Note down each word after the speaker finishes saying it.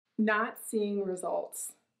not seeing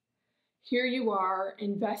results. Here you are,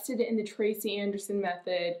 invested in the Tracy Anderson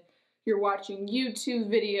Method. You're watching YouTube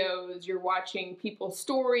videos, you're watching people's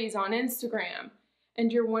stories on Instagram,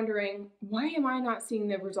 and you're wondering, why am I not seeing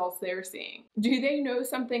the results they're seeing? Do they know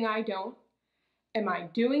something I don't? Am I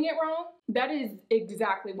doing it wrong? That is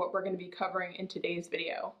exactly what we're going to be covering in today's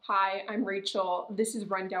video. Hi, I'm Rachel. This is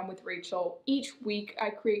Rundown with Rachel. Each week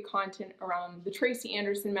I create content around the Tracy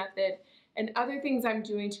Anderson Method and other things I'm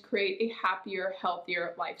doing to create a happier,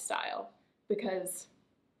 healthier lifestyle. Because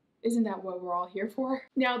isn't that what we're all here for?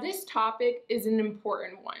 Now, this topic is an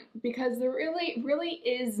important one because there really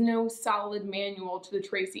is no solid manual to the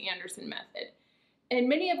Tracy Anderson Method. And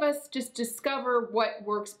many of us just discover what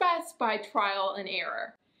works best by trial and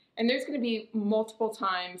error. And there's going to be multiple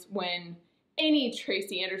times when any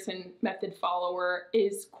Tracy Anderson Method follower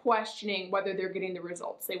is questioning whether they're getting the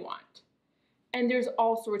results they want. And there's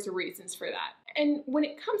all sorts of reasons for that. And when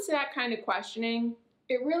it comes to that kind of questioning,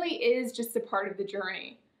 it really is just a part of the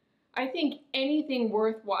journey. I think anything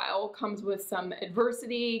worthwhile comes with some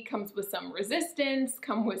adversity, comes with some resistance,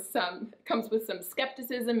 comes with some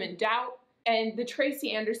skepticism and doubt. And the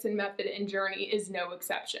Tracy Anderson Method and journey is no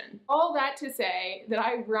exception. All that to say that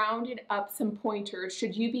I rounded up some pointers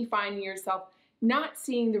should you be finding yourself not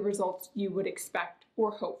seeing the results you would expect or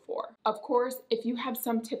hope for. Of course, if you have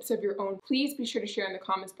some tips of your own, please be sure to share in the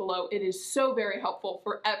comments below. It is so very helpful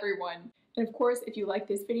for everyone. And of course, if you like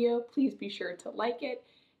this video, please be sure to like it.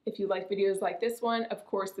 If you like videos like this one, of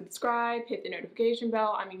course, subscribe, hit the notification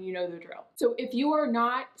bell. I mean, you know the drill. So if you are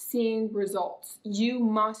not seeing results, you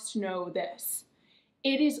must know this.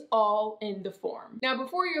 It is all in the form. Now,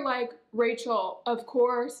 before you're like, Rachel, of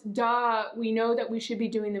course, duh, we know that we should be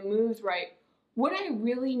doing the moves right. What I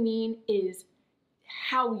really mean is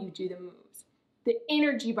how you do the moves, the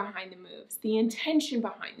energy behind the moves, the intention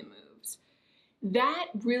behind the moves. That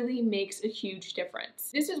really makes a huge difference.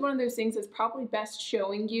 This is one of those things that's probably best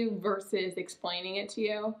showing you versus explaining it to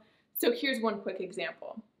you. So here's one quick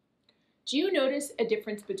example. Do you notice a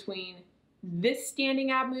difference between this standing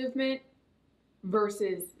ab movement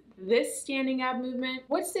versus this standing ab movement?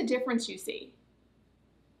 What's the difference you see?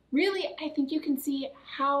 Really, I think you can see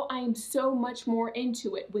how I'm so much more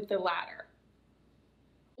into it with the latter.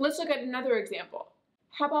 Let's look at another example.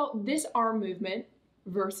 How about this arm movement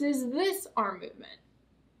versus this arm movement?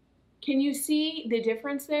 Can you see the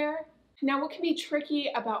difference there? Now, what can be tricky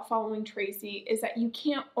about following Tracy is that you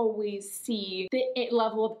can't always see the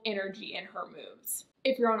level of energy in her moves.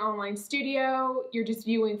 If you're on online studio, you're just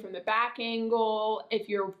viewing from the back angle. If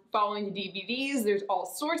you're following the DVDs, there's all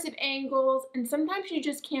sorts of angles, and sometimes you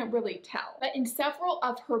just can't really tell. But in several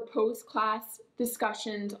of her post-class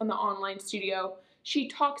discussions on the online studio, she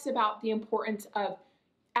talks about the importance of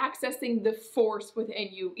accessing the force within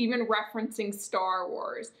you, even referencing Star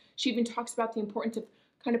Wars. She even talks about the importance of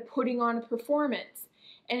kind of putting on a performance.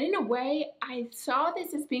 And in a way, I saw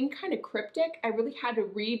this as being kind of cryptic. I really had to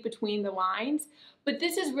read between the lines, but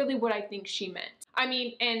this is really what I think she meant. I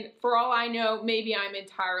mean, and for all I know, maybe I'm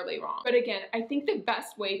entirely wrong. But again, I think the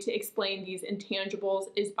best way to explain these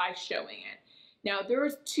intangibles is by showing it. Now,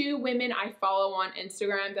 there's two women I follow on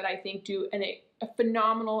Instagram that I think do a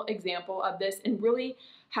phenomenal example of this and really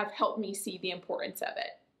have helped me see the importance of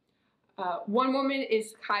it. One woman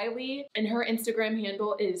is Kylie, and her Instagram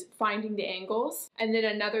handle is Finding the Angles. And then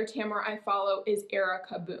another Tamer I follow is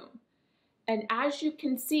Erica Boom. And as you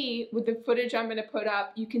can see with the footage I'm gonna put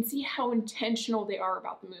up, you can see how intentional they are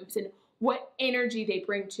about the moves and what energy they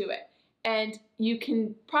bring to it. And you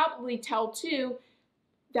can probably tell too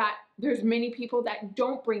that there's many people that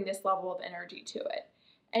don't bring this level of energy to it.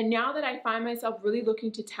 And now that I find myself really looking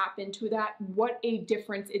to tap into that, what a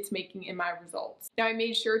difference it's making in my results. Now, I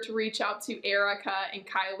made sure to reach out to Erica and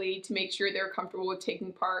Kylie to make sure they're comfortable with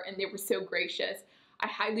taking part, and they were so gracious. I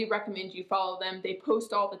highly recommend you follow them. They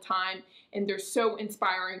post all the time, and they're so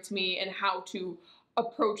inspiring to me in how to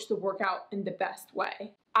approach the workout in the best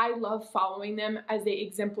way. I love following them as they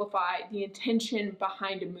exemplify the intention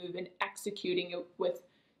behind a move and executing it with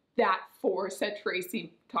that force that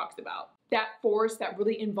Tracy talks about. That force that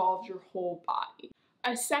really involves your whole body.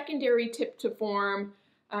 A secondary tip to form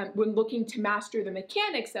when looking to master the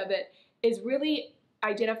mechanics of it is really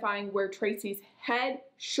identifying where Tracy's head,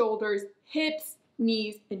 shoulders, hips,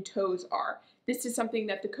 knees, and toes are. This is something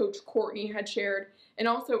that the coach Courtney had shared, and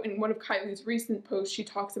also in one of Kylie's recent posts, she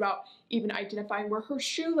talks about even identifying where her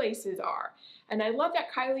shoelaces are. And I love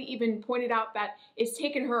that Kylie even pointed out that it's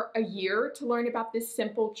taken her a year to learn about this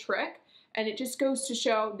simple trick, And it just goes to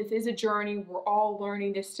show this is a journey. We're all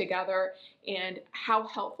learning this together, and how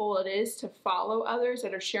helpful it is to follow others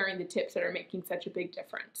that are sharing the tips that are making such a big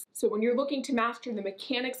difference. So when you're looking to master the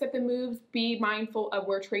mechanics of the moves, be mindful of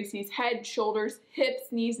where Tracy's head, shoulders,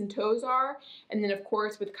 hips, knees, and toes are. And then of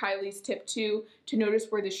course with Kylie's tip 2, to notice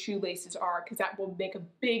where the shoelaces are, because that will make a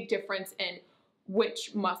big difference in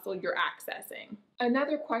which muscle you're accessing.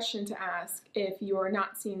 Another question to ask if you are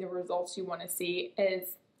not seeing the results you want to see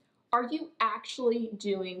is, are you actually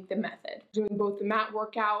doing the method? Doing both the mat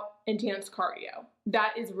workout and dance cardio.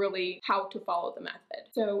 That is really how to follow the method.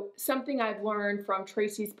 So something I've learned from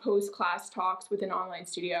Tracy's post-class talks with an online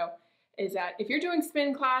studio is that if you're doing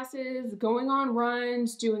spin classes, going on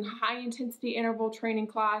runs, doing high intensity interval training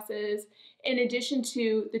classes, in addition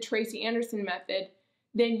to the Tracy Anderson method,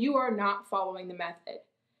 then you are not following the method.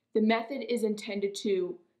 The method is intended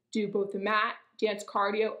to do both the mat, dance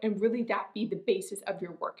cardio, and really that be the basis of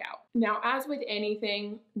your workout. Now, as with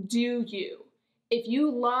anything, do you. If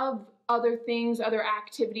you love other things, other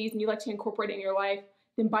activities, and you like to incorporate it in your life,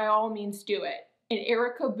 then by all means do it. And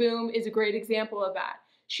Erica Boom is a great example of that.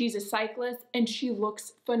 She's a cyclist and she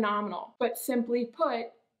looks phenomenal. But simply put,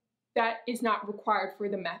 that is not required for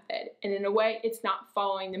the method. And in a way, it's not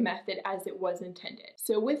following the method as it was intended.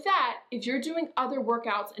 So with that, if you're doing other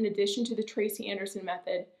workouts in addition to the Tracy Anderson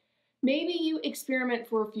method, maybe you experiment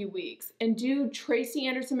for a few weeks and do Tracy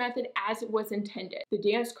Anderson method as it was intended. The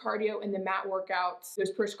dance cardio and the mat workouts,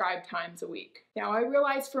 those prescribed times a week. Now I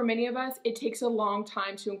realize for many of us, it takes a long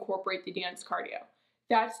time to incorporate the dance cardio.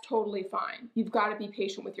 That's totally fine. You've got to be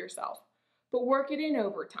patient with yourself, but work it in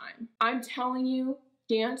over time. I'm telling you,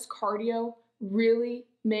 dance cardio really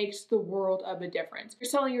makes the world of a difference. You're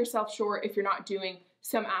selling yourself short if you're not doing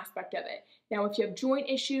some aspect of it. Now, if you have joint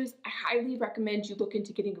issues, I highly recommend you look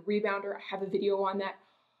into getting a rebounder. I have a video on that,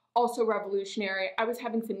 also revolutionary. I was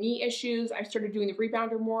having some knee issues. I started doing the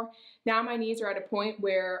rebounder more. Now my knees are at a point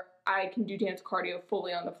where I can do dance cardio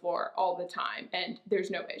fully on the floor all the time, and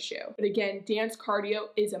there's no issue. But again, dance cardio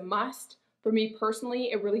is a must. For me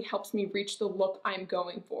personally, it really helps me reach the look I'm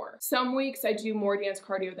going for. Some weeks I do more dance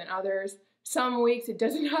cardio than others. Some weeks it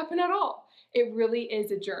doesn't happen at all. It really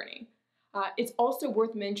is a journey. It's also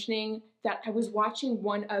worth mentioning that I was watching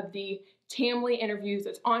one of the TAMily interviews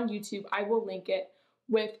that's on YouTube. I will link it,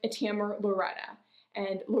 with a tamer, Loretta.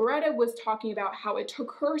 And Loretta was talking about how it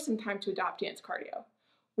took her some time to adopt dance cardio,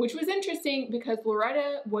 which was interesting because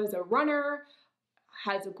Loretta was a runner,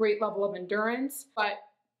 has a great level of endurance, but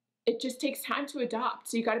it just takes time to adopt.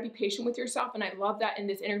 So you got to be patient with yourself. And I love that in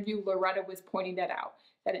this interview, Loretta was pointing that out,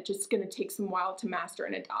 that it's just going to take some while to master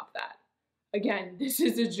and adopt that. Again, this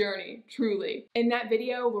is a journey, truly. In that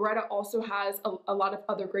video, Loretta also has a lot of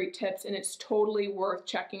other great tips, and it's totally worth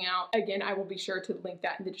checking out. Again, I will be sure to link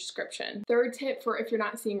that in the description. Third tip for if you're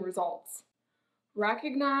not seeing results: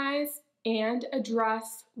 recognize and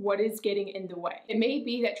address what is getting in the way. It may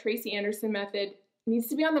be that Tracy Anderson method needs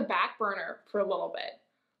to be on the back burner for a little bit,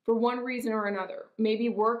 for one reason or another. Maybe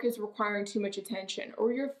work is requiring too much attention,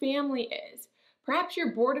 or your family is. Perhaps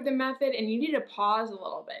you're bored of the method and you need to pause a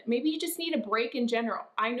little bit. Maybe you just need a break in general.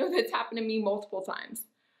 I know that's happened to me multiple times.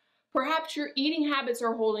 Perhaps your eating habits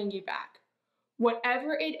are holding you back.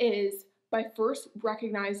 Whatever it is, by first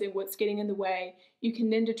recognizing what's getting in the way, you can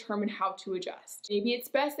then determine how to adjust. Maybe it's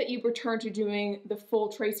best that you return to doing the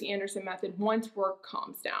full Tracy Anderson method once work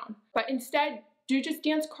calms down. But instead, do just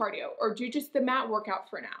dance cardio or do just the mat workout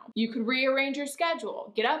for now. You could rearrange your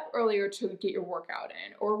schedule, get up earlier to get your workout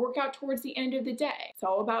in, or work out towards the end of the day. It's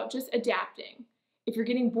all about just adapting. If you're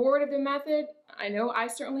getting bored of the method, I know I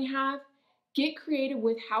certainly have, get creative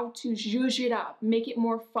with how to zhuzh it up, make it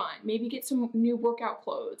more fun. Maybe get some new workout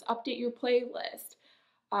clothes, update your playlist,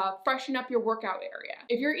 freshen up your workout area.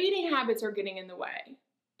 If your eating habits are getting in the way,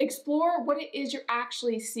 explore what it is you're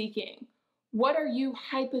actually seeking. What are you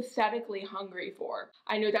hypothetically hungry for?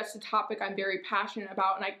 I know that's a topic I'm very passionate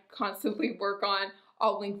about and I constantly work on.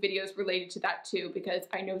 I'll link videos related to that too, because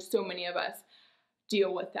I know so many of us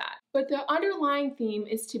deal with that. But the underlying theme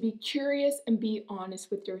is to be curious and be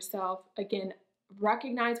honest with yourself. Again,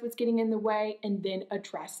 recognize what's getting in the way and then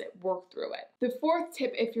address it, work through it. The fourth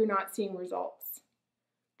tip, if you're not seeing results: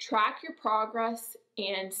 track your progress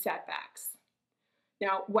and setbacks.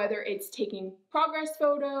 Now, whether it's taking progress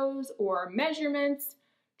photos or measurements,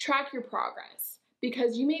 track your progress,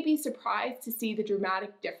 because you may be surprised to see the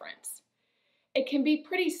dramatic difference. It can be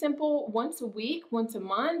pretty simple once a week, once a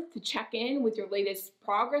month, to check in with your latest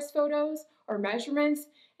progress photos or measurements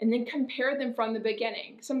and then compare them from the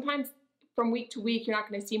beginning. Sometimes from week to week, you're not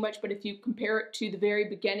going to see much, but if you compare it to the very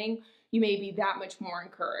beginning, you may be that much more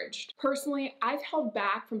encouraged. Personally, I've held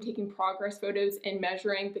back from taking progress photos and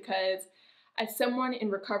measuring because as someone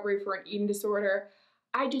in recovery for an eating disorder,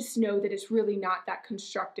 I just know that it's really not that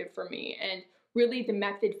constructive for me. And really the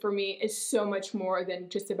method for me is so much more than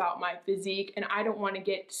just about my physique, and I don't want to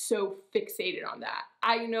get so fixated on that.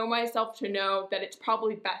 I know myself to know that it's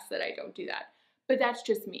probably best that I don't do that, but that's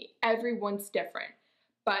just me. Everyone's different.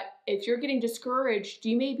 But if you're getting discouraged,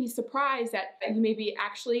 you may be surprised that you may be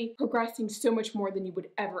actually progressing so much more than you would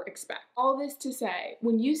ever expect. All this to say,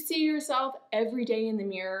 when you see yourself every day in the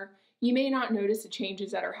mirror, you may not notice the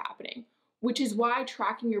changes that are happening, which is why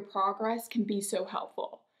tracking your progress can be so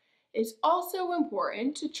helpful. It's also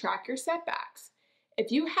important to track your setbacks.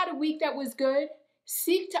 If you had a week that was good,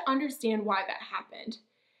 seek to understand why that happened.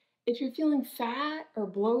 If you're feeling fat or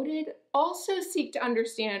bloated, also seek to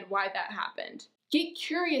understand why that happened. Get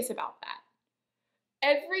curious about that.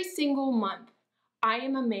 Every single month, I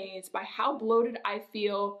am amazed by how bloated I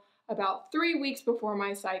feel about 3 weeks before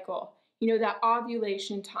my cycle, that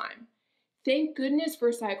ovulation time. Thank goodness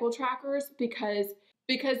for cycle trackers because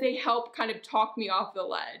they help kind of talk me off the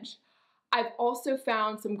ledge. I've also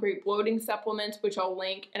found some great bloating supplements, which I'll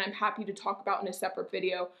link, and I'm happy to talk about in a separate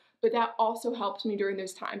video, but that also helps me during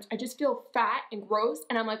those times. I just feel fat and gross,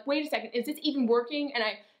 and I'm like, wait a second, is this even working? And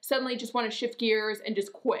I suddenly just want to shift gears and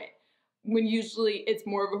just quit, when usually it's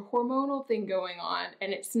more of a hormonal thing going on,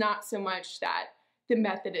 and it's not so much that the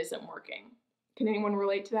method isn't working. Can anyone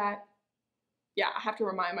relate to that? Yeah, I have to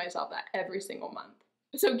remind myself that every single month.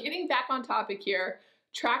 So getting back on topic here,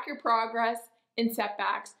 track your progress and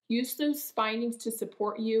setbacks, use those findings to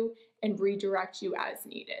support you and redirect you as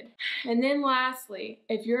needed. And then lastly,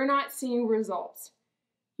 if you're not seeing results,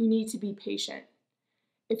 you need to be patient.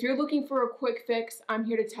 If you're looking for a quick fix, I'm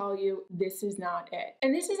here to tell you this is not it.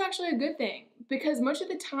 And this is actually a good thing because much of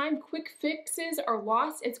the time, quick fixes are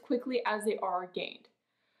lost as quickly as they are gained.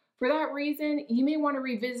 For that reason, you may want to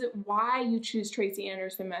revisit why you choose Tracy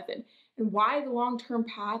Anderson Method and why the long-term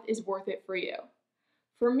path is worth it for you.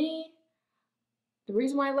 For me, the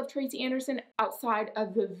reason why I love Tracy Anderson, outside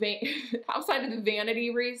of the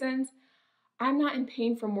vanity reasons, I'm not in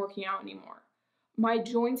pain from working out anymore. My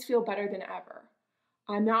joints feel better than ever.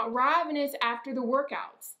 I'm not ravenous after the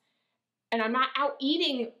workouts, and I'm not out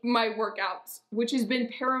eating my workouts, which has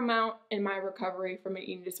been paramount in my recovery from an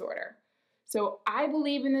eating disorder. So I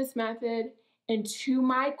believe in this method, and to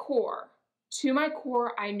my core,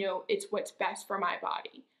 I know it's what's best for my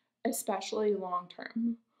body, especially long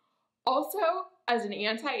term. Also, as an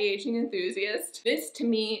anti-aging enthusiast, this to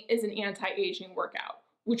me is an anti-aging workout,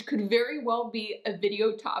 which could very well be a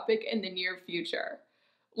video topic in the near future.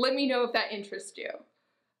 Let me know if that interests you.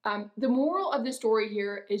 The moral of the story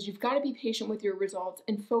here is you've got to be patient with your results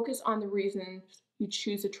and focus on the reasons you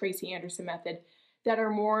choose the Tracy Anderson Method that are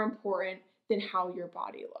more important than how your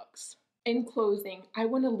body looks. In closing, I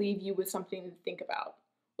want to leave you with something to think about.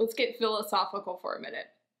 Let's get philosophical for a minute.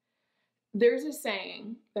 There's a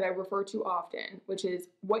saying that I refer to often, which is,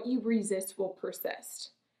 what you resist will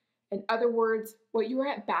persist. In other words, what you are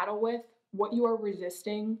at battle with, what you are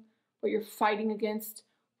resisting, what you're fighting against,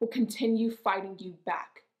 will continue fighting you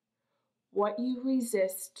back. What you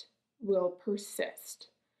resist will persist.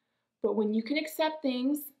 But when you can accept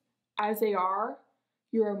things as they are,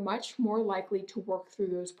 you are much more likely to work through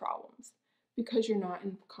those problems because you're not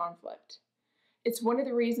in conflict. It's one of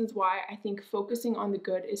the reasons why I think focusing on the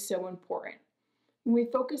good is so important. When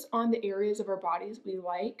we focus on the areas of our bodies we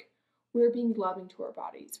like, we're being loving to our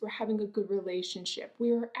bodies. We're having a good relationship.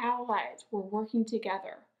 We are allies. We're working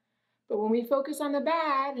together. But when we focus on the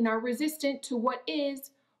bad and are resistant to what is,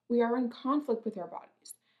 we are in conflict with our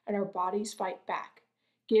bodies, and our bodies fight back,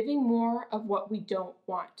 giving more of what we don't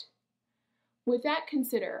want. With that,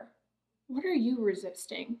 consider, what are you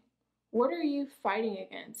resisting? What are you fighting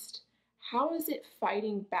against? How is it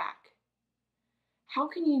fighting back? How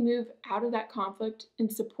can you move out of that conflict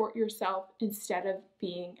and support yourself instead of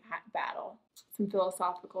being at battle? Some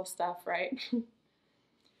philosophical stuff, right?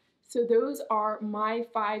 So those are my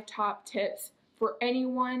 5 top tips for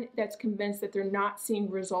anyone that's convinced that they're not seeing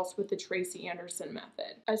results with the Tracy Anderson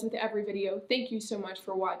Method. As with every video, thank you so much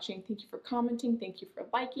for watching. Thank you for commenting. Thank you for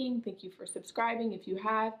liking. Thank you for subscribing if you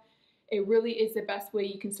have. It really is the best way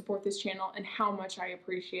you can support this channel and how much I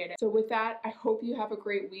appreciate it. So with that, I hope you have a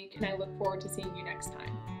great week and I look forward to seeing you next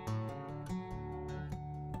time.